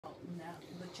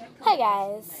Hi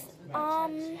guys.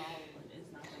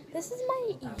 This is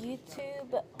my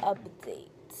YouTube update.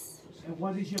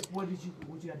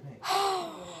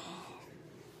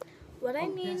 What I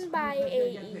mean by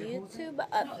a YouTube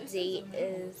update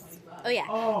is, oh yeah,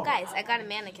 guys, I got a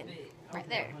mannequin right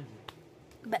there.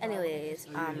 But anyways,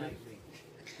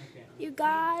 you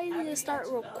guys need to start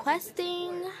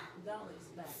requesting,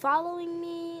 following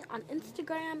me on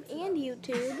Instagram and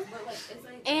YouTube,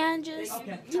 and just,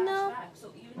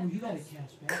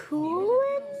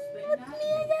 cooling with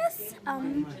me, I guess.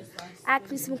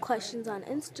 Ask me some questions on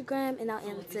Instagram, and I'll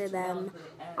answer them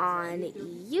on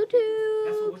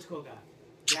YouTube.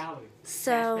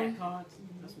 So,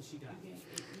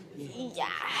 yeah.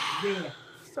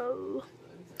 So,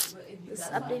 this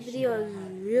update video is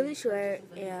really short,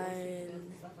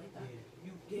 and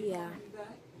yeah.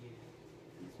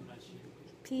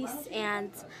 Peace,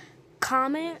 and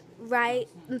comment, write,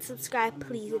 and subscribe,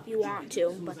 please, if you want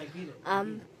to. But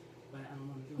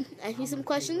ask me some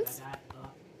questions.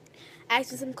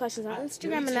 Ask me some questions on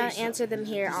Instagram, and I'll answer them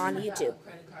here on YouTube.